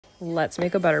Let's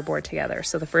make a butter board together.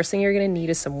 So the first thing you're going to need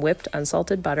is some whipped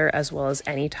unsalted butter as well as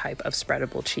any type of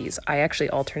spreadable cheese. I actually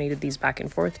alternated these back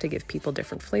and forth to give people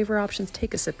different flavor options.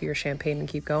 Take a sip of your champagne and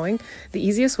keep going. The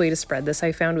easiest way to spread this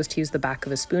I found was to use the back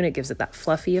of a spoon. It gives it that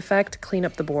fluffy effect. Clean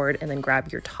up the board and then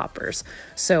grab your toppers.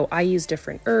 So I use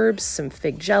different herbs, some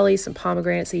fig jelly, some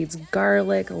pomegranate seeds,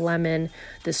 garlic, lemon.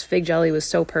 This fig jelly was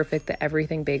so perfect. The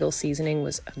everything bagel seasoning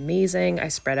was amazing. I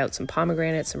spread out some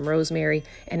pomegranate, some rosemary,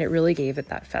 and it really gave it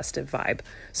that festive vibe.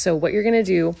 So what you're going to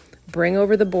do, bring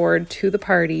over the board to the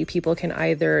party. People can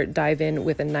either dive in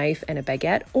with a knife and a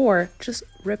baguette or just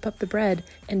rip up the bread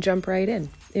and jump right in.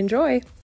 Enjoy.